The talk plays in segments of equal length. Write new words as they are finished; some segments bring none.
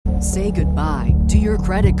Say goodbye to your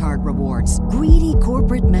credit card rewards. Greedy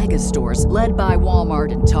corporate mega stores, led by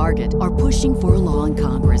Walmart and Target, are pushing for a law in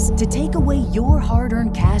Congress to take away your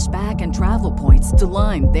hard-earned cash back and travel points to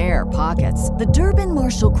line their pockets. The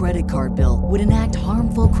Durbin-Marshall credit card bill would enact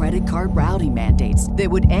harmful credit card routing mandates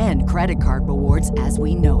that would end credit card rewards as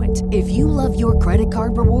we know it. If you love your credit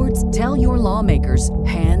card rewards, tell your lawmakers,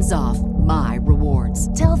 hands off my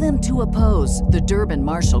rewards. Tell them to oppose the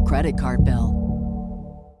Durbin-Marshall credit card bill.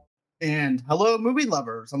 And hello, movie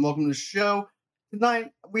lovers, and welcome to the show. Tonight,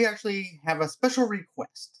 we actually have a special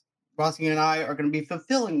request. Rossi and I are going to be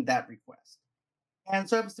fulfilling that request. And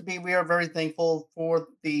so happens to be, we are very thankful for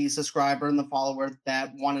the subscriber and the follower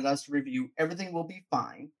that wanted us to review Everything Will Be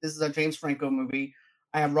Fine. This is a James Franco movie.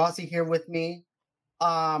 I have Rossi here with me,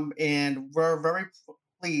 and we're very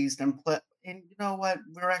pleased and you know what?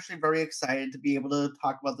 We're actually very excited to be able to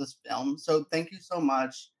talk about this film. So thank you so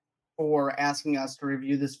much for asking us to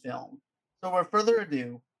review this film. So without further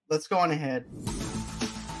ado, let's go on ahead.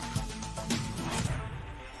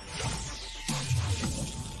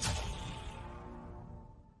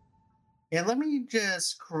 And let me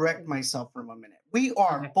just correct myself for a minute. We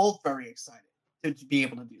are both very excited to be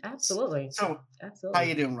able to do this. Absolutely. So Absolutely. how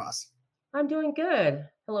you doing, Ross? I'm doing good.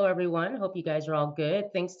 Hello, everyone. Hope you guys are all good.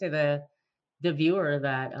 Thanks to the viewer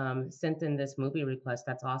that sent in this movie request.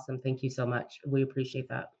 That's awesome. Thank you so much. We appreciate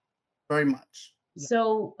that. Very much.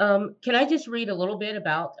 So, can I just read a little bit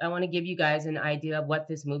about? I want to give you guys an idea of what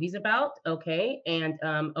this movie's about. Okay, and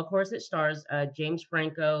of course, it stars James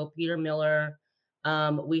Franco, Peter Miller.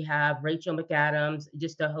 We have Rachel McAdams,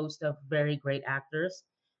 just a host of very great actors.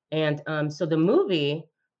 And so the movie,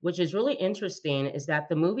 which is really interesting, is that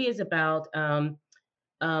the movie is about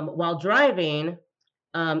while driving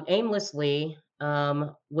aimlessly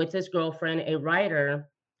with his girlfriend, a writer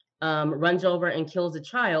runs over and kills a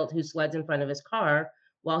child who sleds in front of his car.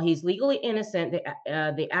 While he's legally innocent,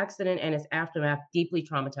 the accident and its aftermath deeply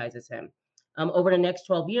traumatizes him. Over the next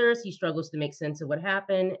 12 years, he struggles to make sense of what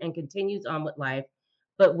happened and continues on with life.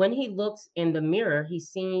 But when he looks in the mirror, he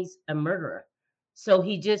sees a murderer. So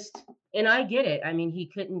he just, and I get it. I mean,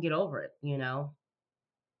 he couldn't get over it, you know?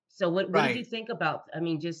 So what did you think about, I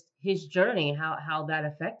mean, just his journey, how that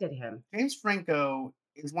affected him? James Franco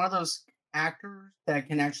is one of those actors that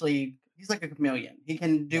can actually, he's like a chameleon. He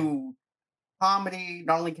can do comedy.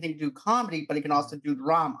 Not only can he do comedy, but he can also do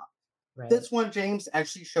drama. Right. This one, James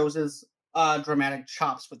actually shows his dramatic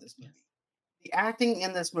chops with this movie. The acting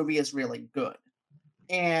in this movie is really good.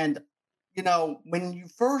 And, you know, when you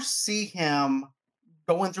first see him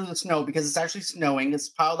going through the snow, because it's actually snowing, it's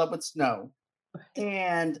piled up with snow.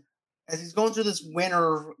 And as he's going through this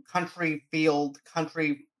winter country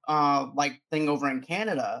like thing over in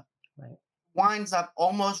Canada, Right. winds up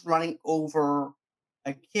almost running over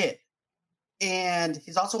a kid. And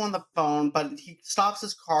he's also on the phone, but he stops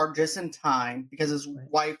his car just in time because his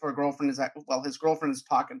wife or girlfriend his girlfriend is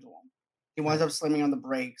talking to him. He winds up slamming on the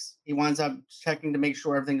brakes. He winds up checking to make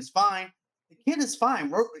sure everything is fine. The kid is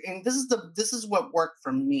fine. And this is what worked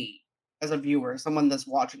for me as a viewer, someone that's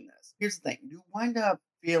watching this. Here's the thing. You wind up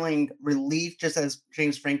feeling relief just as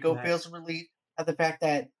James Franco feels relief at the fact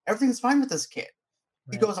that everything's fine with this kid.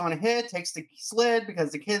 He goes on ahead, takes the sled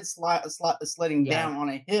because the kid's sledding down on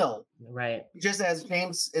a hill. Right. Just as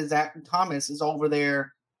Thomas is over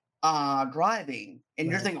there driving, and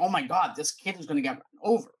you're thinking, "Oh my God, this kid is going to get run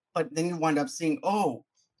over." But then you wind up seeing, "Oh,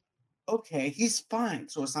 okay, he's fine."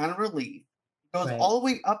 So a sign of relief. He goes all the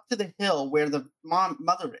way up to the hill where the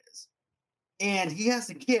mother is, and he has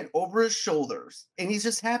the kid over his shoulders, and he's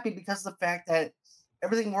just happy because of the fact that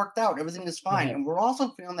everything worked out, everything is fine, and we're also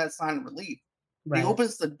feeling that sign of relief. He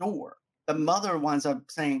opens the door. The mother winds up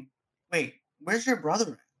saying, "Wait, where's your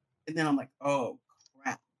brother at?" And then I'm like, "Oh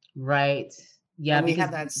crap!" Right. Yeah. And we because,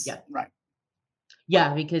 have that. Right.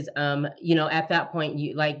 Yeah, because you know, at that point,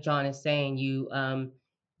 you, like John is saying,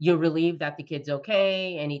 you're relieved that the kid's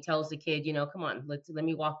okay, and he tells the kid, you know, come on, let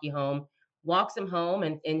me walk you home. Walks him home,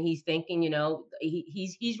 and he's thinking, you know,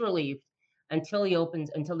 he's relieved until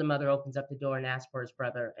the mother opens up the door and asks for his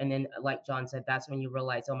brother, and then, like John said, that's when you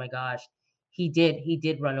realize, oh my gosh, he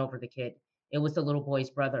did run over the kid. It was the little boy's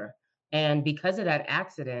brother, and because of that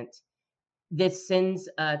accident, this sends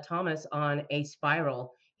Thomas on a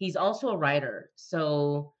spiral. He's also a writer,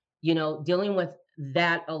 so you know, dealing with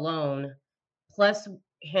that alone, plus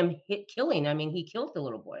him killing. I mean, he killed the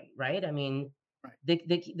little boy, right? I mean,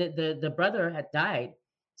 the brother had died,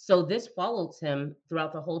 so this follows him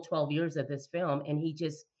throughout the whole 12 years of this film, and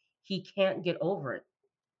he can't get over it.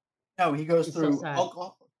 No, he goes It's so through sad.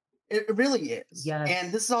 alcohol. It really is. Yes.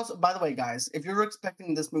 And this is also, by the way, guys, if you're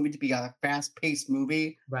expecting this movie to be a fast-paced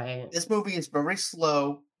movie, Right. this movie is very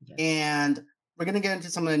slow. Yes. And we're going to get into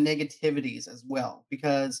some of the negativities as well,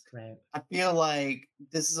 because Right. I feel like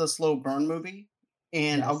this is a slow burn movie.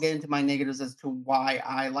 And I'll Yes. get into my negatives as to why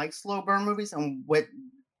I like slow burn movies and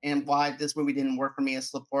why this movie didn't work for me as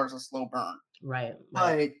far as a slow burn. Right.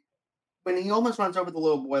 Right. But when he almost runs over the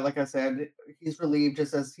little boy, like I said, he's relieved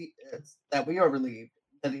just as he is, that we are relieved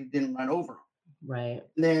that he didn't run over him. Right.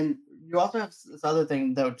 And then you also have this other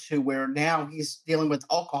thing though too, where now he's dealing with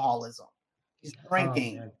alcoholism. He's Oh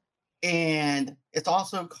drinking, man. and it's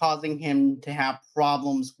also causing him to have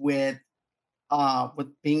problems with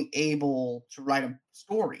being able to write a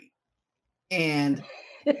story. And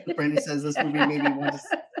Brandy says this movie made me want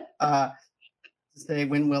to say,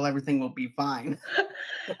 when will everything will be fine?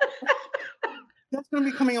 That's going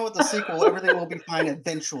to be coming out with a sequel. Everything will be fine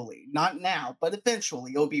eventually. Not now, but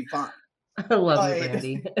eventually it'll be fine. I love you, But,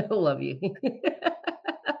 Brandy. I love you.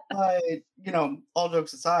 but all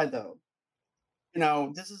jokes aside, though,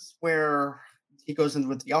 this is where he goes in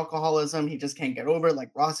with the alcoholism. He just can't get over it,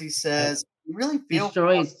 like Rossi Right. says. You really feel for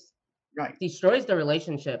Rossi, Destroys right? destroys the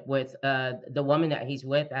relationship with the woman that he's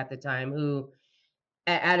with at the time, who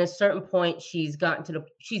at a certain point she's gotten to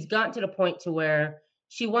the point to where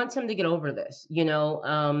she wants him to get over this,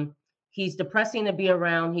 he's depressing to be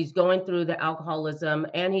around, he's going through the alcoholism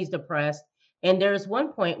and he's depressed, and there's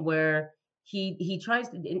one point where he tries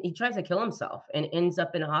to kill himself and ends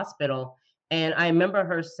up in a hospital. And I remember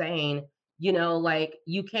her saying, like,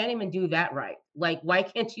 you can't even do that right, like, why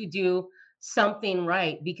can't you do something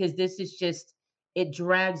right, because this is just, it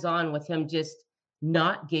drags on with him just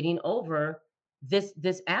not getting over this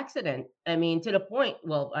accident. I mean, to the point,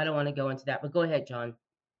 well, I don't want to go into that, but go ahead, John.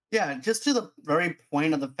 Yeah, just to the very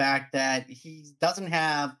point of the fact that he doesn't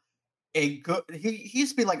have a good. He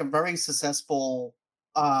used to be like a very successful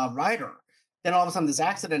writer. Then all of a sudden, this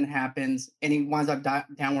accident happens, and he winds up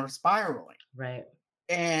downward spiraling. Right.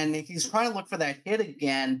 And he's trying to look for that hit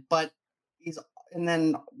again, but he's and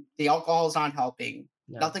then the alcohol is not helping.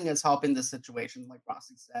 No. Nothing is helping the situation, like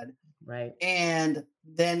Rossi said. Right. And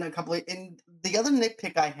then and the other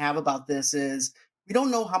nitpick I have about this is we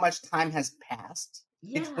don't know how much time has passed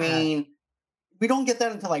Yeah. between. We don't get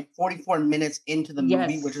that until like 44 minutes into the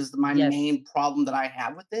movie, which Yes. is my Yes. main problem that I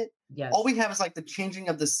have with it. All Yes. we have is like the changing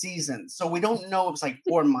of the season. So we don't know if it's like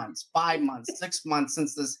 4 months, 5 months, 6 months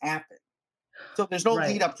since this happened. So there's no Right.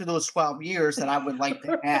 lead up to those 12 years that I would like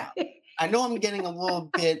to have. I know I'm getting a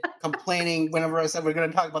little bit complaining whenever I said we're going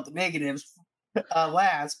to talk about the negatives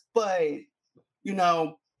last, but you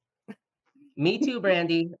know, Me too,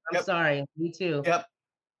 Brandy. I'm yep, sorry. Me too. yep,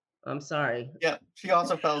 I'm sorry. yep. She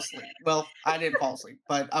also fell asleep. Well, I didn't fall asleep,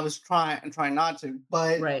 but I was trying not to.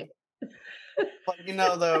 Right. But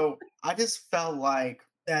though, I just felt like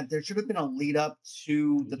that there should have been a lead up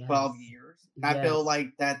to the 12 Yes. years. And I feel Yes. like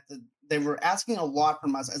that they were asking a lot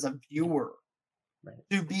from us as a viewer Right.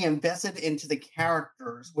 to be invested into the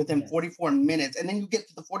characters within Yes. 44 minutes. And then you get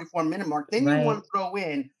to the 44-minute mark, then you Right. want to throw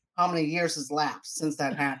in how many years has lapsed since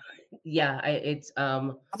that happened. Yeah. It's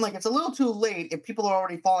I'm like, it's a little too late if people are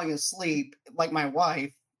already falling asleep, like my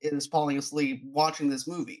wife is falling asleep watching this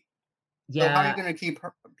movie. So how are you yeah. going to keep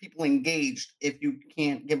people engaged if you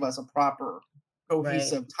can't give us a proper Right.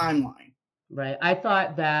 cohesive timeline? Right. I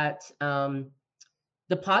thought that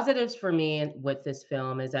the positives for me with this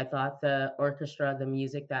film is I thought the orchestra, the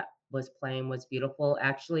music that was playing was beautiful.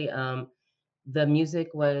 Actually, the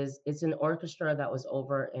music it's an orchestra that was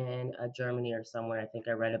over in Germany or somewhere. I think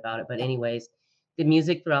I read about it. But Yeah. anyways, the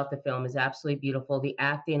music throughout the film is absolutely beautiful. The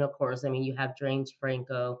acting, of course, I mean, you have James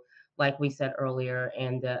Franco, like we said earlier,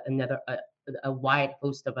 and a wide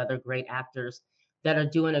host of other great actors that are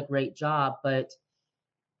doing a great job.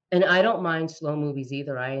 And I don't mind slow movies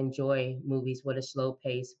either. I enjoy movies with a slow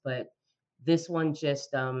pace, but this one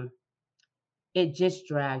just it just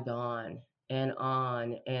dragged on and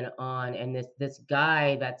on and on. And this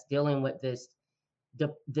guy that's dealing with this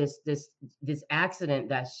accident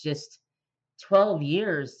that's just 12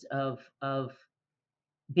 years of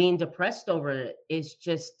being depressed over it is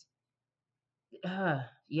just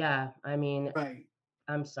yeah, I mean, Right.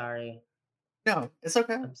 I'm sorry. No, it's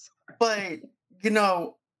okay. I'm sorry. But, you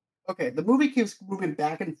know, okay, the movie keeps moving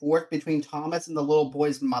back and forth between Thomas and the little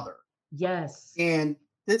boy's mother. Yes. And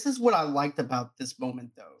this is what I liked about this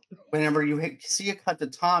moment, though. Whenever you see a cut to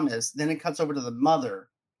Thomas, then it cuts over to the mother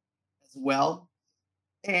as well.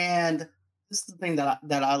 And this is the thing that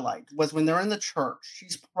I liked was when they're in the church,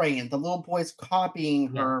 she's praying. The little boy's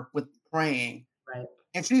copying Yeah. her with praying, Right.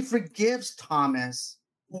 and she forgives Thomas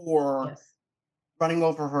for Yes. running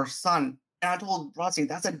over her son. And I told Rossi,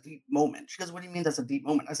 that's a deep moment. She goes, "What do you mean that's a deep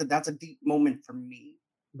moment?" I said, "That's a deep moment for me.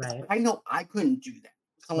 'Cause Right. I know I couldn't do that.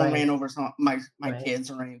 If someone Right. ran over my Right. kids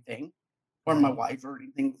or anything, or my Right. wife or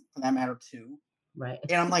anything for that matter too. Right.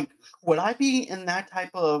 And I'm like, would I be in that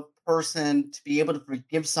type of person to be able to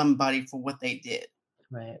forgive somebody for what they did?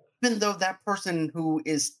 Right. Even though that person who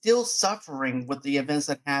is still suffering with the events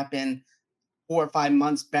that happened 4 or 5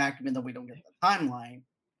 months back, even though we don't get the timeline,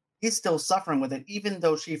 he's still suffering with it, even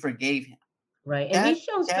though she forgave him. Right. And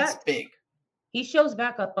That's big. he shows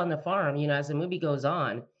back up on the farm, as the movie goes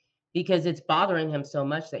on, because it's bothering him so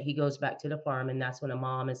much that he goes back to the farm, and that's when a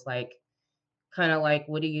mom is like, kind of like,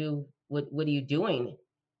 what are you doing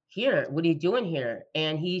here? What are you doing here?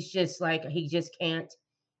 And he's just like, he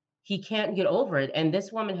can't get over it. And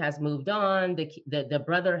this woman has moved on. The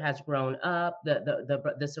brother has grown up.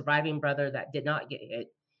 The surviving brother that did not get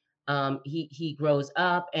hit, he grows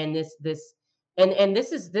up, and this is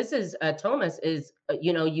Thomas is,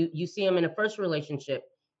 you see him in a first relationship.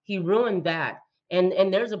 He ruined that.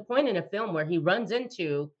 And there's a point in a film where he runs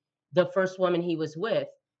into the first woman he was with,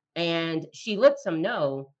 and she lets him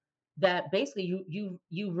know that basically,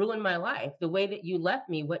 you ruined my life. The way that you left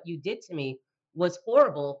me, what you did to me was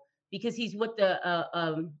horrible, because he's with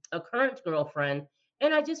a current girlfriend.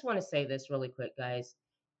 And I just want to say this really quick, guys.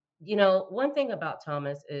 One thing about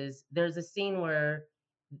Thomas is there's a scene where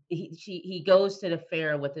he goes to the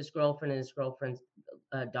fair with his girlfriend and his girlfriend's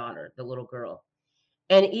daughter, the little girl.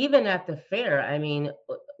 And even at the fair, I mean,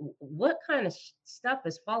 what kind of stuff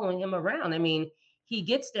is following him around? I mean, he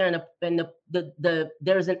gets there, and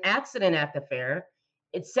there's an accident at the fair.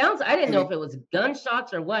 It sounds, I didn't know if Mhm. it was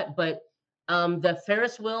gunshots or what, but the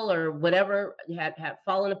Ferris wheel or whatever had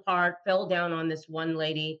fallen apart, fell down on this one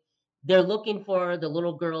lady. They're looking for the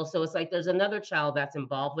little girl, so it's like there's another child that's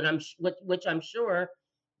involved, but which I'm sure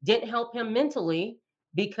didn't help him mentally,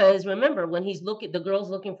 because remember, when the girl's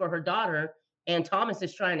looking for her daughter, and Thomas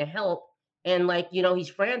is trying to help, and, like, he's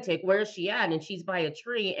frantic. Where is she at? And she's by a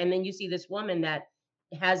tree, and then you see this woman that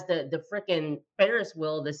has the freaking Ferris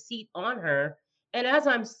wheel, the seat on her. And as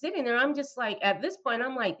I'm sitting there, I'm just like, at this point,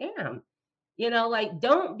 I'm like, damn, like,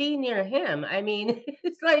 don't be near him. I mean,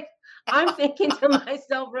 it's like, I'm thinking to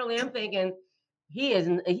myself, really, I'm thinking,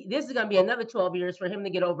 this is gonna be another 12 years for him to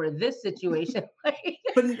get over this situation. Like,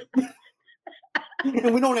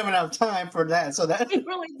 But we don't have enough time for that. So that, I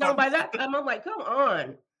really don't. By that time, I'm like, come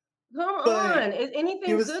on. Come but on. Is he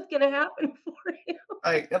anything was good gonna happen for him?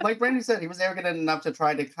 like Brandy said, he was arrogant enough to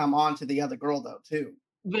try to come on to the other girl though too.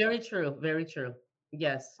 Very true, very true.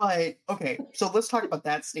 Yes. But okay, so let's talk about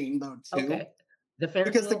that scene though too. Okay. The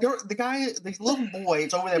Ferris Because wheel? the guy, the little boy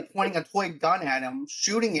is over there pointing a toy gun at him,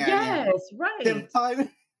 shooting at him. Yes, Then right. five,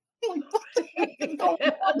 like, what the heck is going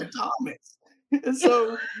on with Thomas? And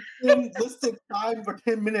so then let's take 5 or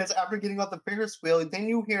 10 minutes after getting off the Ferris wheel, then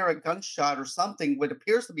you hear a gunshot or something, what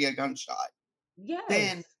appears to be a gunshot.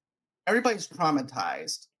 Then Yes. everybody's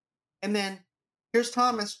traumatized. And then here's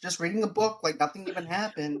Thomas just reading a book like nothing even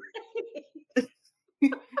happened.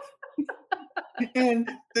 And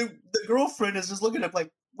the girlfriend is just looking at him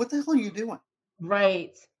like, what the hell are you doing?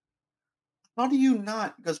 Right. How do you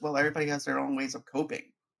not? Because, well, everybody has their own ways of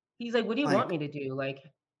coping. He's like, "What do you want Like, me to do? Like,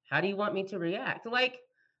 how do you want me to react?" Like,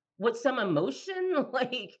 with some emotion?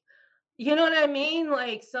 Like, you know what I mean?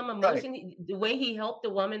 Like, some right. emotion. The way he helped the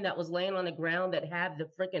woman that was laying on the ground that had the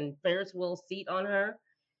freaking Ferris wheel seat on her.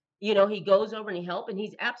 He goes over and he helped, and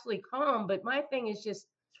he's absolutely calm. But my thing is just,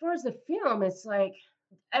 as far as the film, it's like,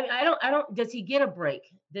 I mean, I don't. Does he get a break?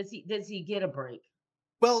 Does he get a break?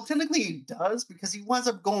 Well, technically he does because he winds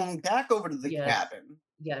up going back over to the Yes. cabin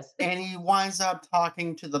Yes. and he winds up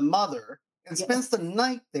talking to the mother and Yes. spends the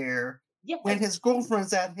night there when Yes. his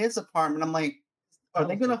girlfriend's at his apartment. I'm like, are I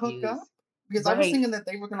they was going to hook up? confused. Because I was Right. thinking that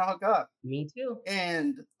they were going to hook up. Me too.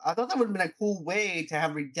 And I thought that would have been a cool way to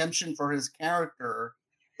have redemption for his character.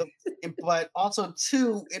 But also,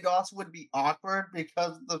 too, it also would be awkward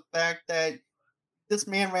because of the fact that this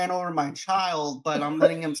man ran over my child, but I'm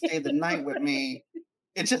letting him stay the night with me.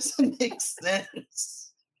 It just makes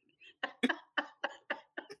sense,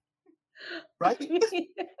 right?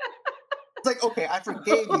 It's like, okay, I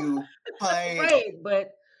forgave you, but Right,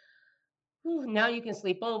 but whew, now you can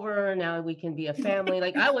sleep over. Now we can be a family.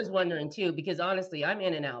 Like, I was wondering too, because honestly, I'm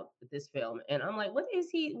in and out with this film, and I'm like, what is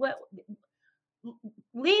he? What?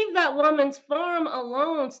 Leave that woman's farm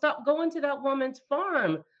alone. Stop going to that woman's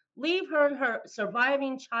farm. Leave her and her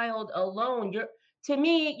surviving child alone. To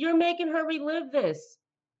me, you're making her relive this.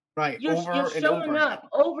 right, You're over and over showing again. up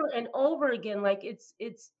over and over again, like it's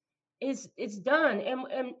done.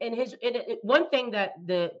 One thing that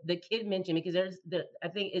the kid mentioned, because I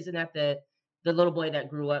think, isn't that the little boy that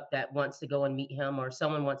grew up that wants to go and meet him, or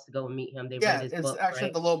someone wants to go and meet him. They read Yeah, his it's book, actually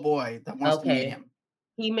right? the little boy that wants to meet Okay. him.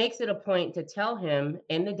 he makes it a point to tell him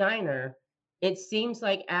in the diner, it seems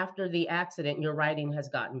like after the accident, your writing has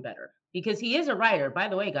gotten better. Because he is a writer, by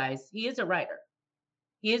the way, guys, he is a writer.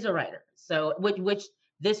 He is a writer. So, which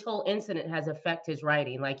this whole incident has affected his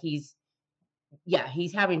writing. Like yeah,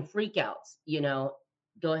 he's having freakouts, you know.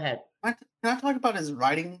 Go ahead. Can I talk about his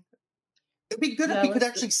writing? It'd be good if Yeah, we could let's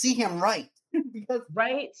actually see him write because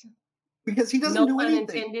right. he doesn't No do pun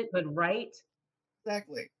anything. intended, but right.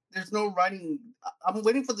 Exactly. There's no writing. I'm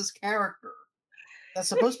waiting for this character that's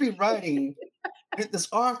supposed to be writing this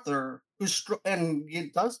Arthur and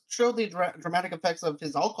it does show the dramatic effects of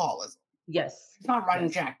his alcoholism. Yes. He's not writing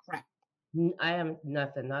Yes. jack crap. I am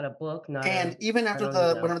nothing, not a book, not And a even I after don't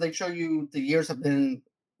even know. whenever they show you the years have been,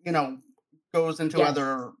 you know, goes into Yes.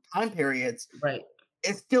 other time periods, Right.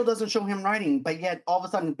 it still doesn't show him writing, but yet all of a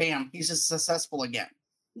sudden, bam, he's just successful again.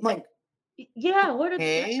 I'm like, Yeah,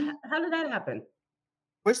 okay, how did that happen?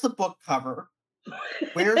 where's the book cover?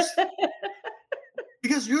 Where's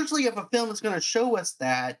because usually if a film is going to show us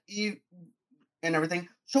that and everything,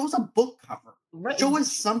 show us a book cover. Right. Show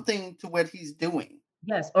us something to what he's doing.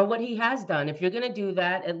 Yes, or what he has done. If you're gonna do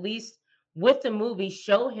that, at least with the movie,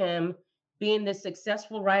 show him being the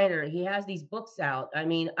successful writer. He has these books out. I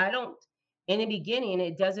mean, I don't in the beginning,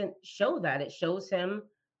 it doesn't show that. It shows him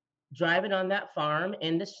driving on that farm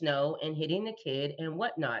in the snow and hitting the kid and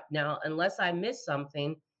whatnot. Now, unless I missed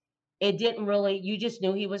something, it didn't really, you just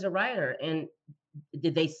knew he was a writer. And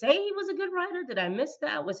did they say he was a good writer? Did I miss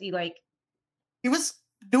that? Was he like, He was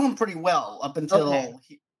doing pretty well up okay, until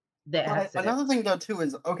the But accident? another thing though too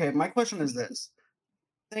is okay. My question is this: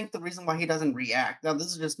 I think the reason why he doesn't react. Now, this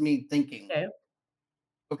is just me thinking. Okay.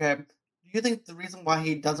 Okay, do you think the reason why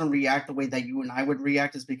he doesn't react the way that you and I would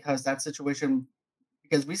react is because that situation?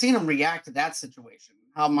 Because we've seen him react to that situation,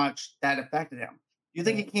 how much that affected him. Do you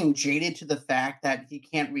think he Right. came jaded to the fact that he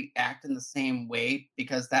can't react in the same way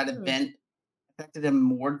because that Hmm. event affected him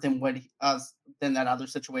more than than that other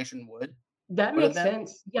situation That would have makes been?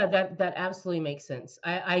 sense. Yeah, that absolutely makes sense.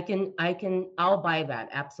 I'll buy that.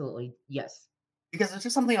 Absolutely. Yes. Because it's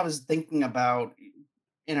just something I was thinking about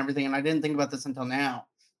and everything, and I didn't think about this until now.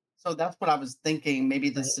 So that's what I was thinking. Maybe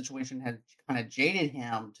this Right. situation had kind of jaded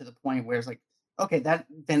him to the point where it's like, okay, that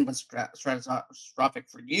event was catastrophic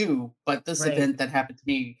for you, but this Right. event that happened to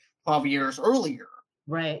me 12 years earlier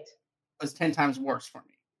Right. was 10 times worse for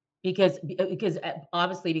me. Because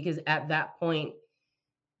obviously because at that point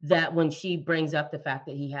that when she brings up the fact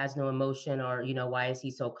that he has no emotion or why is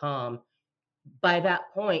he so calm, by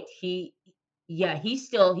that point yeah, he's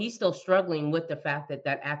still struggling with the fact that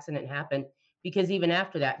that accident happened, because even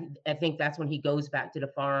after that, I think that's when he goes back to the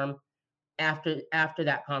farm after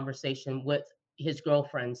that conversation with his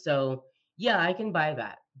girlfriend. So yeah, I can buy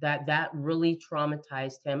that. That really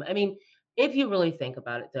traumatized him. I mean, if you really think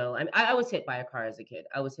about it, though, I was hit by a car as a kid.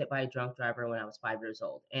 I was hit by a drunk driver when I was 5 years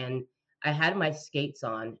old, and I had my skates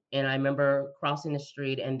on, and I remember crossing the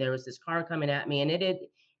street, and there was this car coming at me, and it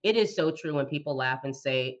is so true when people laugh and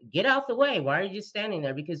say, "Get out the way! Why are you just standing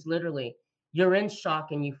there?" Because literally, you're in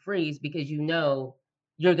shock and you freeze because you know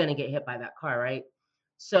you're going to get hit by that car, right?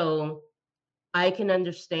 So I can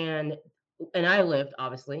understand, and I lived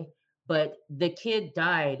obviously, but the kid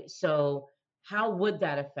died. So how would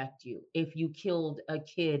that affect you if you killed a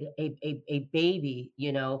kid, a baby,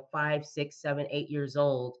 5, 6, 7, 8 years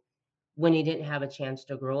old, when he didn't have a chance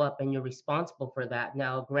to grow up and you're responsible for that?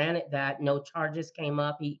 Now, granted that no charges came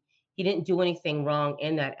up. He didn't do anything wrong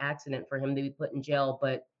in that accident for him to be put in jail,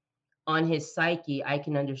 but on his psyche, I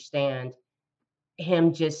can understand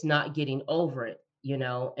him just not getting over it,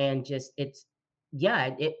 and just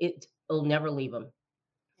yeah, it'll never leave him.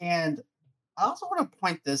 And I also want to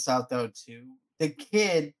point this out though too. The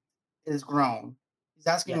kid is grown. He's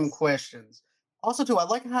asking him Yes. questions. Also too, I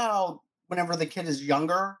like how whenever the kid is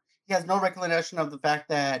younger, he has no recollection of the fact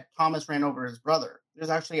that Thomas ran over his brother. There's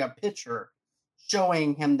actually a picture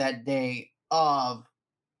showing him that day of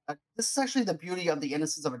this is actually the beauty of the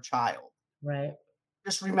innocence of a child. Right.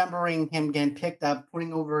 Just remembering him getting picked up,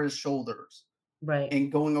 putting over his shoulders, Right.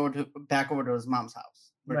 and going back over to his mom's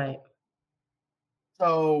house. Right.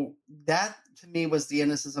 So that to me was the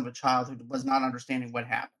innocence of a child who was not understanding what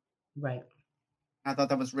happened. Right. I thought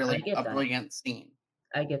that was I really get a that. brilliant scene.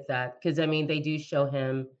 I get that. Because I mean, they do show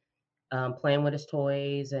him playing with his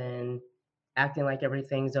toys and acting like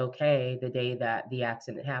everything's okay the day that the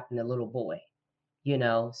accident happened, the little boy.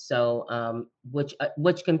 So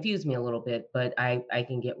which confused me a little bit, but I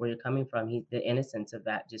can get where you're coming from. The innocence of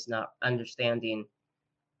that, just not understanding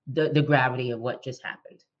the gravity of what just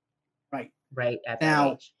happened. Right. Right, at that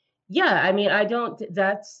Now, age. Yeah, I mean, I don't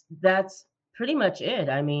that's pretty much it.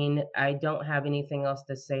 I mean, I don't have anything else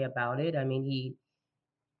to say about it. I mean,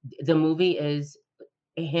 The movie is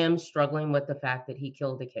him struggling with the fact that he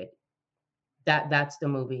killed a kid. That's the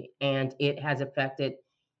movie, and it has affected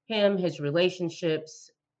him, his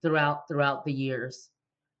relationships throughout the years,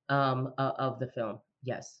 of the film.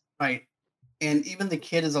 Yes. Right. And even the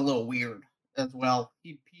kid is a little weird as well.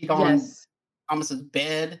 He peed on Yes. Thomas's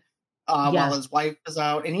bed, while Yeah. his wife was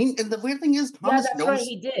out, and the weird thing is Yeah, Thomas that's right, knows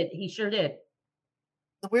he did. He sure did.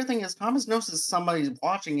 Thomas knows somebody's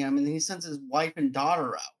watching him, and he sends his wife and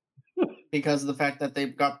daughter out because of the fact that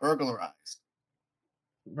they've got burglarized.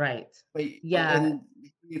 Right. But Yeah. and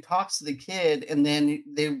he talks to the kid, and then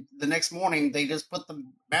the next morning they just put the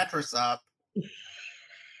mattress up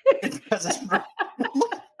because it's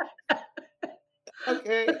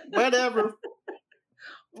okay, whatever.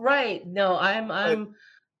 Right. No, But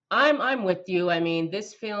I'm with you. I mean,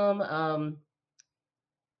 this film,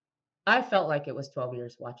 I felt like it was 12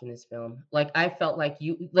 years watching this film. Like, I felt like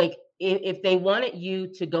if they wanted you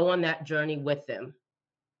to go on that journey with them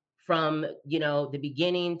from, the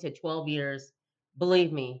beginning to 12 years,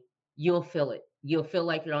 believe me, you'll feel it. You'll feel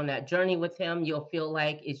like you're on that journey with him. You'll feel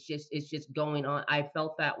like it's just going on. I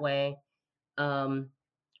felt that way. Um,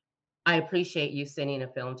 I appreciate you sending a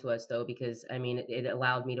film to us though, because I mean, it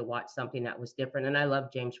allowed me to watch something that was different. And I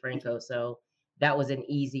love James Franco, so that was an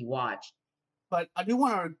easy watch. but I do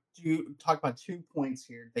want to talk about 2 points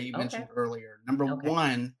here that you Okay. mentioned earlier. Number Okay.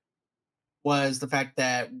 1 was the fact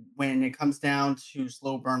that when it comes down to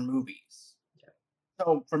slow burn movies.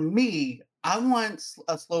 So for me, I want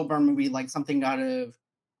a slow burn movie like something out of,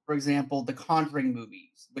 for example, the Conjuring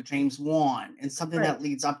movies with James Wan, and something Right. that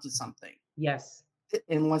leads up to something. Yes.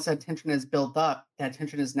 And once that tension is built up, that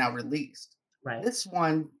tension is now released. Right. This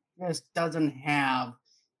one just doesn't have,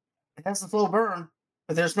 it has the slow burn,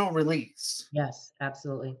 but there's no release. Yes.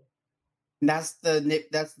 Absolutely. And that's the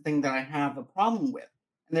thing that I have a problem with.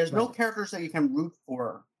 And there's no Right. characters that you can root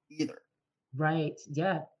for either. Right.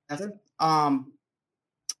 Yeah. That's Sure. um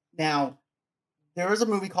now there is a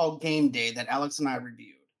movie called Game Day that Alex and I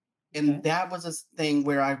reviewed. And Okay. that was a thing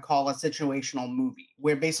where I call a situational movie,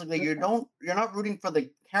 where basically Okay. you're not rooting for the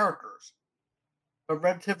characters, but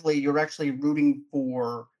relatively you're actually rooting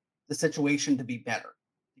for the situation to be better,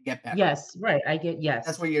 to get better. Yes. Right. I get. That's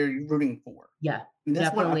Yes. what you're rooting for. Yeah. And this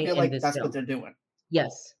one, I Definitely feel in like this that's what film. they're doing.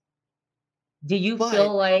 Yes. Do you But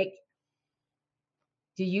feel like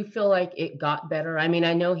Do you feel like it got better? I mean,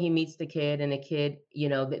 I know he meets the kid and the kid,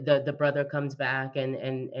 the brother comes back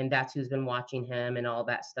and that's who's been watching him and all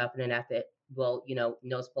that stuff. And then at the well,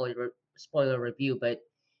 no spoiler review, but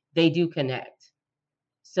they do connect.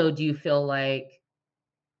 So do you feel like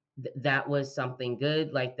that was something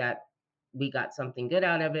good? Like that we got something good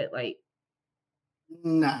out of it? Like,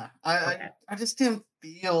 nah, okay. I just didn't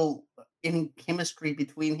feel any chemistry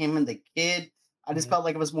between him and the kid. I just Mhm. felt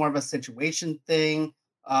like it was more of a situation thing.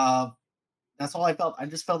 Uh, that's all I felt. I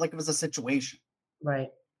just felt like it was a situation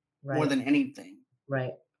Right. more Right. than anything.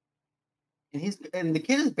 Right. And the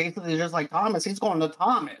kid is basically just like Thomas. He's going to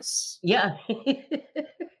Thomas. Yeah.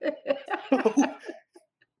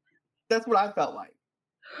 That's what I felt like.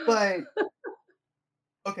 But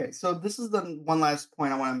okay, so this is the one last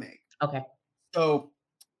point I want to make. Okay. So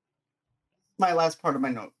my last part of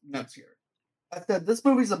my notes here. I said this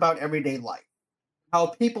movie's about everyday life, how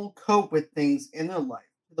people cope with things in their life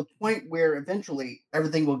to the point where eventually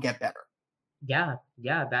everything will get better. Yeah.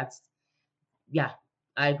 Yeah. Yeah.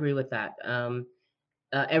 I agree with that.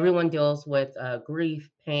 Everyone deals with grief,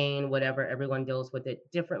 pain, whatever. Everyone deals with it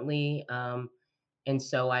differently, and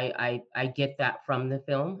so I get that from the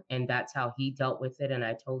film, and that's how he dealt with it, and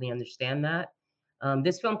I totally understand that.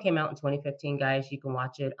 This film came out in 2015, guys. You can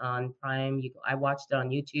watch it on Prime. I watched it on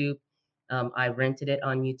YouTube. I rented it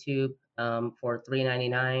on YouTube for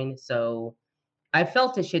 $3.99. So I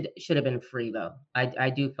felt it should have been free though. I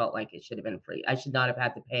do felt like it should have been free. I should not have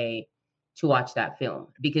had to pay to watch that film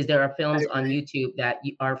because there are I films on agree. YouTube that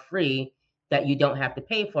are free that you don't have to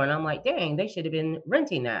pay for, and I'm like, dang, they should have been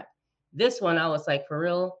renting that. This one, I was like, for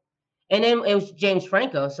real. And then it was James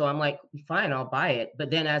Franco, so I'm like, fine, I'll buy it. But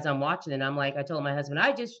then as I'm watching it, I'm like, I told my husband,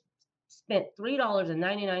 I just spent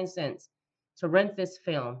 $3.99 to rent this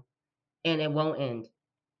film, and it won't end.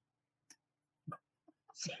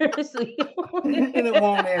 Seriously. And it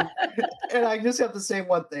won't end. And I just have to say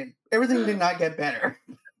one thing. Everything did not get better.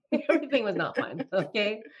 Everything was not fine,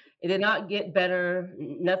 okay? It did not get better,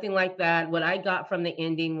 nothing like that. What I got from the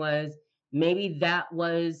ending was maybe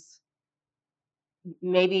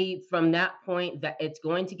from that point that it's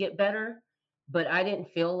going to get better, but I didn't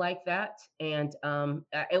feel like that, and,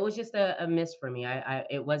 it was just a miss for me.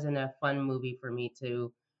 It wasn't a fun movie for me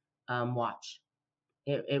to, watch.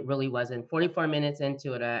 It really wasn't. 44 minutes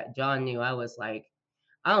into it, John knew I was like,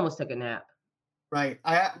 I almost took a nap. Right.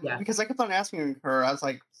 Yeah. Because I kept on asking her, I was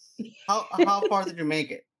like, how far did you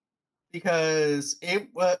make it? Because it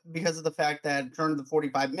was because of the fact that during the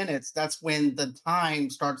 45 minutes, that's when the time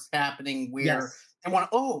starts happening where Yes. they want,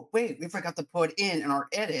 oh, wait, we forgot to put in our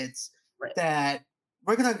edits Right. that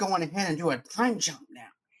we're gonna go on ahead and do a time jump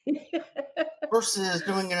now versus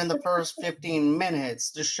doing it in the first 15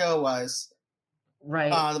 minutes to show us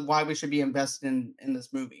Right. why we should be invested in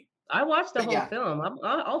this movie. I watched the But whole yeah, film.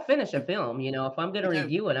 I'll finish a film, you know, if I'm me gonna too.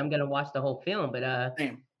 review it, I'm gonna watch the whole film, but,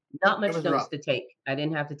 Same. not It much was notes rough. to take. I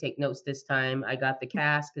didn't have to take notes this time. I got the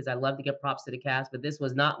cast because I love to give props to the cast, but this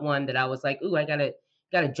was not one that I was like, "Ooh, I gotta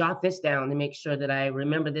jot this down to make sure that I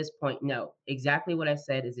remember this point." No, exactly what I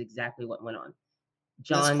said is exactly what went on. This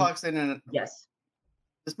John, clocks in an yes.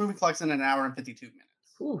 this movie clocks in an hour and 52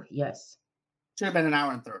 minutes. Ooh, yes. Should have been an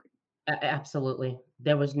hour and 30. Absolutely.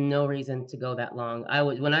 There was no reason to go that long. I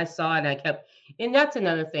was when I saw it, I kept and that's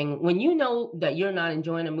another thing. When you know that you're not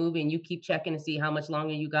enjoying a movie and you keep checking to see how much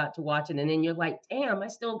longer you got to watch it, and then you're like, damn, I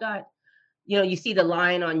still got, you know, you see the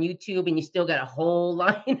line on YouTube and you still got a whole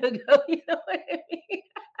line to go. You know what I mean?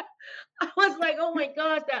 I was like, oh my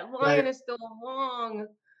gosh, that line Right. is still long.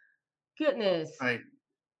 Goodness. Right.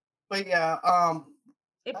 But yeah,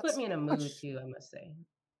 It put that's me in a pretty mood much too, I must say.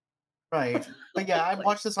 right. But yeah, I Like,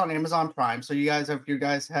 watched this on Amazon Prime. So you guys, if you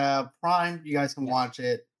guys have Prime, you guys can yes, watch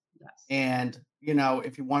it. yes. And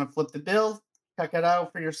if you want to flip the bill, check it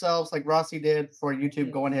out for yourselves, like Rossi did for Thank YouTube.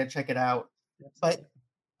 you. Go ahead, check it out. But Absolutely.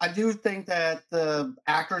 I do think that the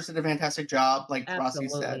actors did a fantastic job, like Rossi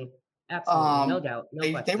said. Absolutely. Absolutely. No doubt. No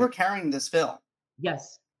They were question. carrying this film.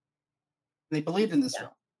 Yes. They believed in this Yeah.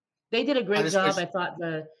 film. They did a I great just job. wish I thought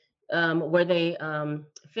where they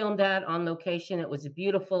filmed that on location, it was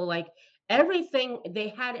beautiful. Like everything, they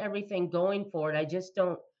had everything going for it. I just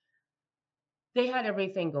don't they had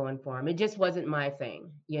everything going for them. It just wasn't my thing.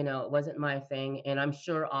 You know, it wasn't my thing. And I'm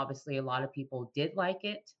sure obviously a lot of people did like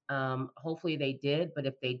it. Hopefully they did, but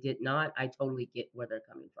if they did not, I totally get where they're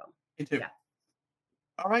coming from. me too. Yeah.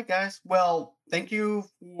 All right, guys. Well, thank you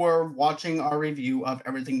for watching our review of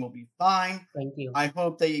Everything Will Be Fine. Thank you. I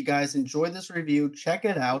hope that you guys enjoyed this review. Check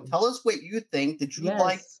it out. Tell us what you think. Did you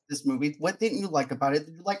like Yes. this movie? What didn't you like about it?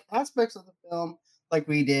 Did you like aspects of the film like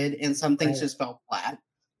we did and some things Right. just felt flat?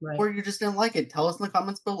 Right. Or you just didn't like it? Tell us in the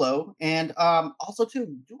comments below. And also,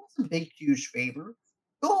 too, do us a big, huge favor.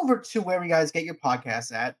 Go over to where you guys get your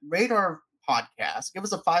podcasts at. Rate our podcast. Give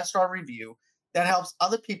us a 5-star review. That helps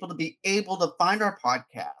other people to be able to find our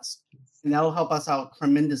podcast, and that'll help us out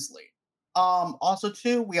tremendously. Also,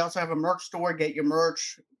 too, we also have a merch store. Get your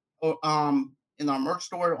merch in our merch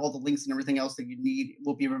store. All the links and everything else that you need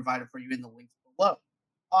will be provided for you in the links below.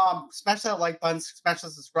 Smash that like button, smash the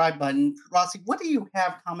subscribe button. Rossi, what do you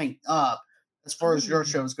have coming up as far as your Oh.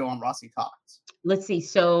 shows go on Rossi Talks? Let's see.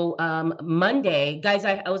 So Monday, guys,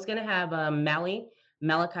 I was gonna have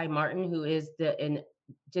Malachi Martin, who is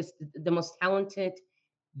just the most talented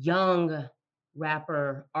young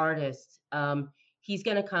rapper artist. He's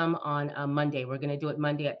gonna come on Monday. We're gonna do it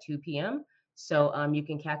Monday at 2 p.m. So you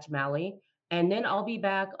can catch Mally. And then I'll be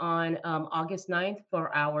back on August 9th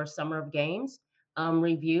for our Summer of Games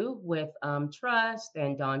review with Trust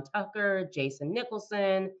and Don Tucker, Jason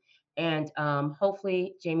Nicholson, and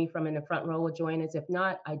hopefully Jamie from In the Front Row will join us. If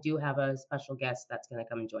not, I do have a special guest that's going to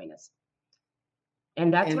come and join us.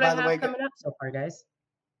 And that's And what I by the have way, coming up so far, guys.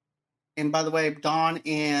 Don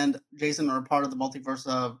and Jason are part of the multiverse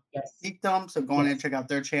of Yes. Geekdom, so go on Yes. and check out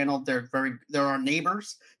their channel. They're our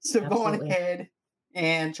neighbors, so go on Absolutely. ahead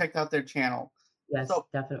and check out their channel. Yes, So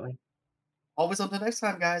definitely. always until next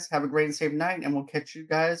time, guys. Have a great and safe night, and we'll catch you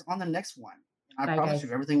guys on the next one. And I Bye, promise you,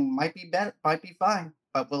 guys. everything might be better, might be fine,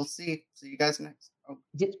 but we'll see. See you guys next. Oh,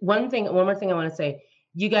 Just one more thing I want to say.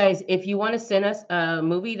 You guys, if you want to send us a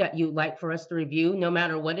movie that you'd like for us to review, no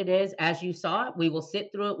matter what it is, as you saw it, we will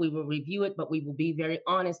sit through it, we will review it, but we will be very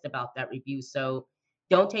honest about that review. So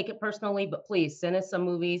don't take it personally, but please send us some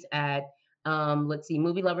movies at let's see,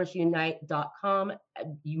 movieloversunite.com, gmail.com.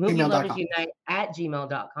 movieloversunite at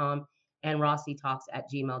gmail.com, and Rossi Talks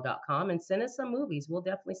at gmail.com, and send us some movies. We'll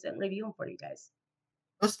definitely sit and review them for you guys.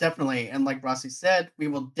 Most definitely. And like Rossi said, we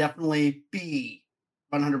will definitely be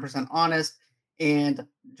 100% honest. And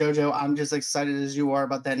Jojo, I'm just excited as you are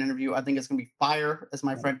about that interview. I think it's going to be fire, as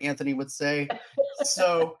my friend Anthony would say.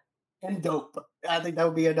 So, and dope. I think that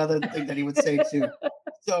would be another thing that he would say too.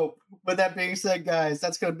 So, with that being said, guys,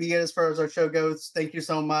 that's going to be it as far as our show goes. Thank you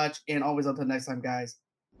so much. And always until next time, guys.